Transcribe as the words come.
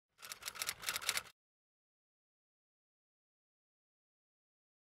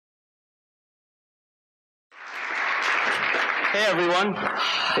Hey everyone,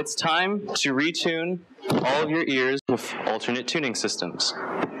 it's time to retune all of your ears with alternate tuning systems.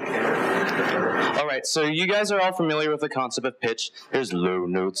 Alright, so you guys are all familiar with the concept of pitch. There's low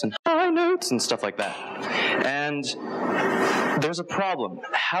notes and high notes and stuff like that. And there's a problem.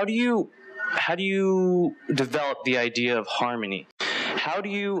 How do you develop the idea of harmony? How do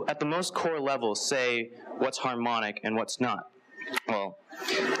you, at the most core level, say what's harmonic and what's not? Well,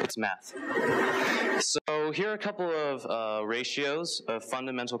 it's math. So here are a couple of ratios of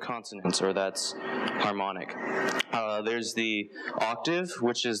fundamental consonants, or that's harmonic. There's the octave,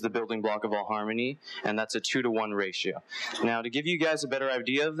 which is the building block of all harmony, and that's a 2-to-1 ratio. Now, to give you guys a better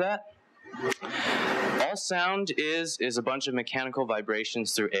idea of that, all sound is a bunch of mechanical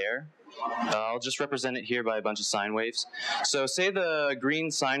vibrations through air. I'll just represent it here by a bunch of sine waves. So say the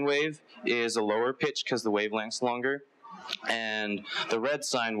green sine wave is a lower pitch because the wavelength's longer, and the red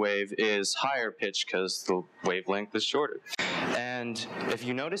sine wave is higher pitch because the wavelength is shorter. And if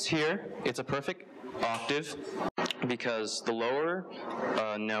you notice here, it's a perfect octave because the lower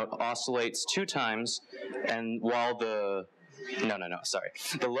note oscillates 2 times, and while the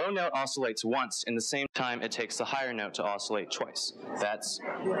low note oscillates once in the same time it takes the higher note to oscillate twice.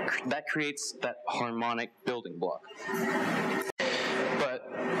 That creates that harmonic building block. But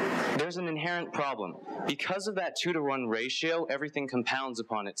there's an inherent problem. Because of that 2-to-1 ratio, everything compounds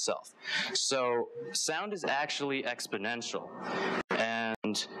upon itself. So sound is actually exponential.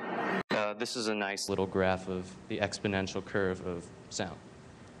 And this is a nice little graph of the exponential curve of sound.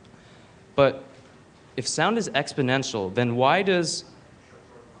 But if sound is exponential, then why does...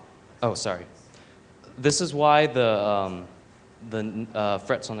 Oh, sorry. This is why the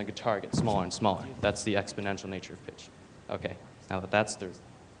frets on the guitar get smaller and smaller. That's the exponential nature of pitch. Okay, now that that's through.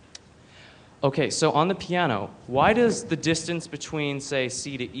 Okay, so on the piano, why does the distance between, say,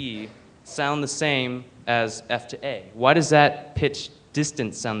 C to E sound the same as F to A? Why does that pitch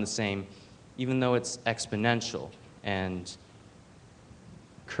distance sound the same, even though it's exponential and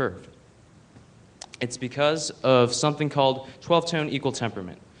curved? It's because of something called 12-tone equal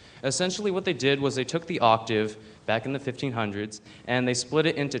temperament. Essentially what they did was they took the octave back in the 1500s and they split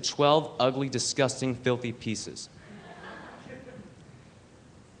it into 12 ugly, disgusting, filthy pieces.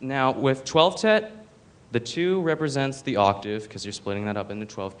 Now with 12-tet, the 2 represents the octave because you're splitting that up into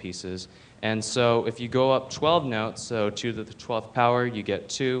 12 pieces. And so if you go up 12 notes, so 2 to the 12th power, you get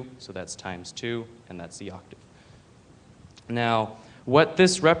 2, so that's times 2, and that's the octave. Now, what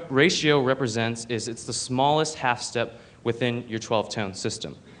this ratio represents is it's the smallest half step within your 12-tone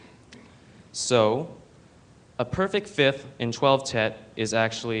system. So a perfect fifth in 12-tet is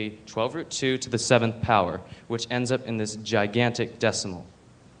actually 12 root 2 to the 7th power, which ends up in this gigantic decimal.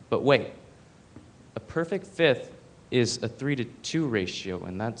 But wait, a perfect fifth is a 3-to-2 ratio,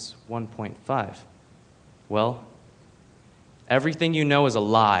 and that's 1.5. Well, everything you know is a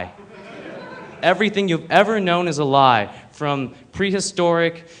lie. Everything you've ever known is a lie, from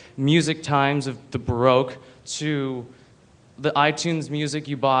prehistoric music times of the Baroque to the iTunes music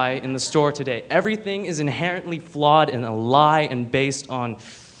you buy in the store today. Everything is inherently flawed and a lie and based on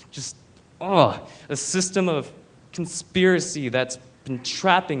just, a system of conspiracy that's been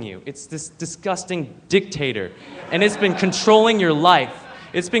trapping you. It's this disgusting dictator, and it's been controlling your life.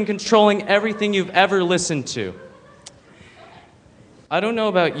 It's been controlling everything you've ever listened to. I don't know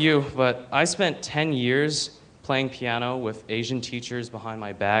about you, but I spent 10 years playing piano with Asian teachers behind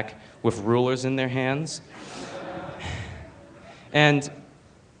my back with rulers in their hands. And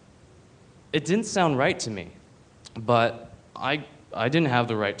it didn't sound right to me, but I didn't have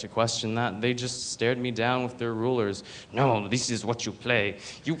the right to question that. They just stared me down with their rulers. No, this is what you play.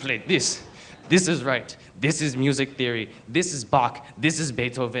 You play this. This is right. This is music theory. This is Bach. This is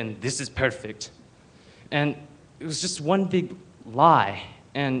Beethoven. This is perfect. And it was just one big lie.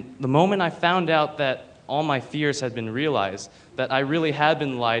 And the moment I found out that all my fears had been realized, that I really had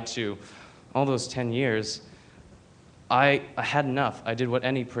been lied to all those 10 years, I had enough. I did what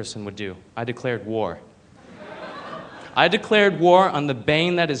any person would do. I declared war. I declared war on the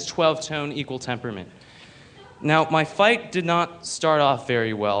bane that is 12-tone equal temperament. Now, my fight did not start off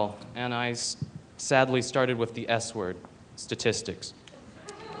very well, and I sadly started with the S word, statistics.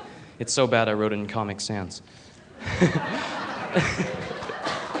 It's so bad I wrote it in Comic Sans.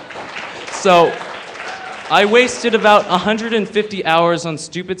 So, I wasted about 150 hours on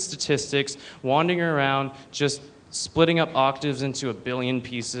stupid statistics, wandering around, just splitting up octaves into a billion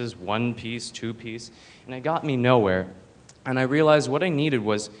pieces, 1 piece, 2 piece, and it got me nowhere. And I realized what I needed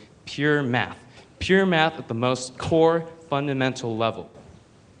was pure math at the most core, fundamental level.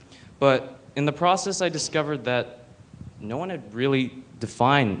 But in the process, I discovered that no one had really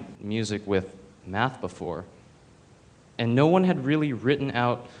defined music with math before. And no one had really written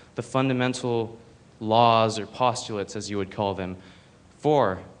out the fundamental laws or postulates, as you would call them,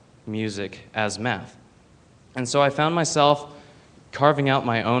 for music as math. And so I found myself carving out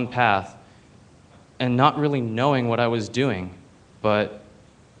my own path and not really knowing what I was doing. But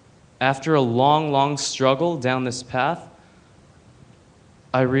after a long, long struggle down this path,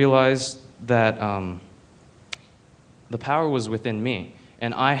 I realized that the power was within me,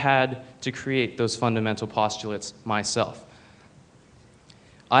 and I had to create those fundamental postulates myself.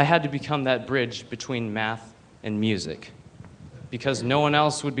 I had to become that bridge between math and music, because no one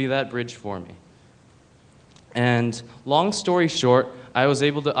else would be that bridge for me. And long story short, I was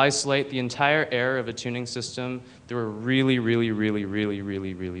able to isolate the entire error of a tuning system through a really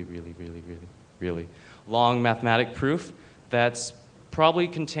long mathematic proof that's probably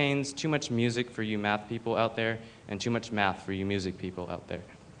contains too much music for you math people out there and too much math for you music people out there.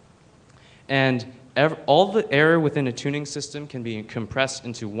 And all the error within a tuning system can be compressed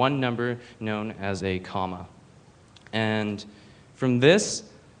into one number known as a comma. And from this,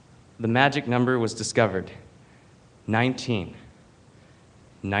 the magic number was discovered. 19.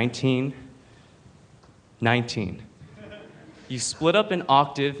 19. 19. You split up an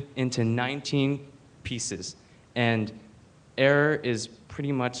octave into 19 pieces, and error is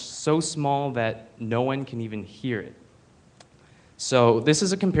pretty much so small that no one can even hear it. So this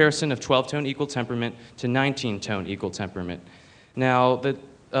is a comparison of 12-tone equal temperament to 19-tone equal temperament. Now,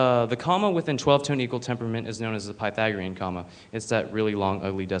 the comma within 12-tone equal temperament is known as the Pythagorean comma. It's that really long,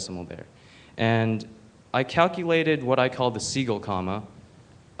 ugly decimal there. And I calculated what I call the seagull comma.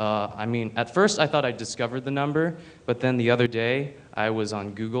 At first I thought I discovered the number, but then the other day I was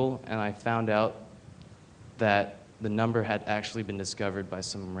on Google and I found out that the number had actually been discovered by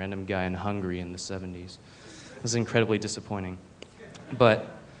some random guy in Hungary in the 70s. It was incredibly disappointing. But,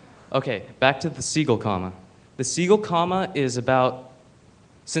 okay, back to the seagull comma. The seagull comma is about,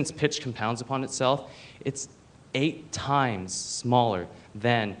 since pitch compounds upon itself, it's 8 times smaller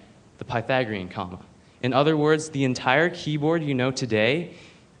than the Pythagorean comma. In other words, the entire keyboard you know today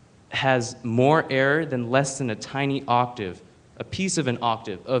has more error than less than a tiny octave, a piece of an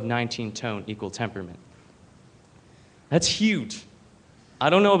octave of 19-tone equal temperament. That's huge. I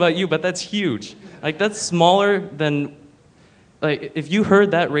don't know about you, but that's huge. Like, that's smaller than, like, if you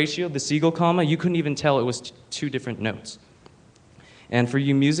heard that ratio, the seagull comma, you couldn't even tell it was two different notes. And for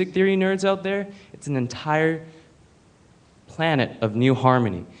you music theory nerds out there, it's an entire planet of new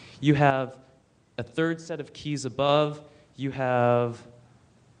harmony. You have a third set of keys above. You have,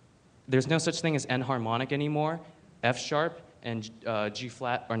 there's no such thing as enharmonic anymore. F sharp and G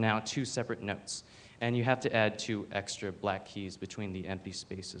flat are now 2 separate notes. And you have to add 2 extra black keys between the empty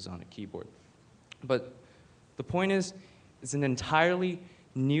spaces on a keyboard. But the point is, it's an entirely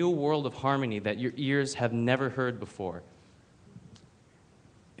new world of harmony that your ears have never heard before.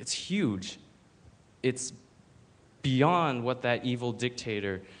 It's huge. It's beyond what that evil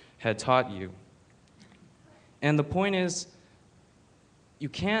dictator had taught you. And the point is, you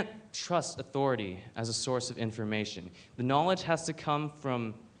can't trust authority as a source of information. The knowledge has to come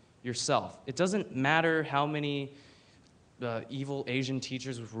from yourself. It doesn't matter how many evil Asian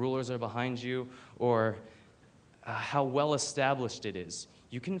teachers with rulers are behind you or how well established it is.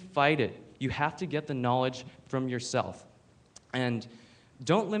 You can fight it. You have to get the knowledge from yourself. And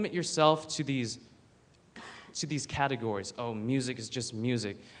don't limit yourself to these categories. Oh, music is just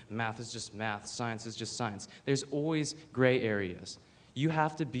music, math is just math, science is just science. There's always gray areas. You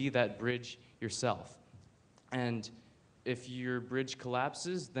have to be that bridge yourself. And if your bridge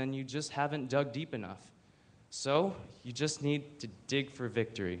collapses, then you just haven't dug deep enough. So you just need to dig for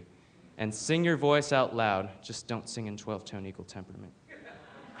victory and sing your voice out loud. Just don't sing in 12-tone equal temperament.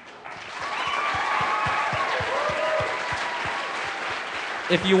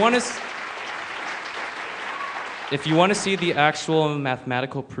 If you want to see the actual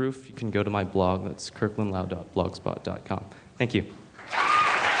mathematical proof, you can go to my blog. That's kirklandlau.blogspot.com. Thank you.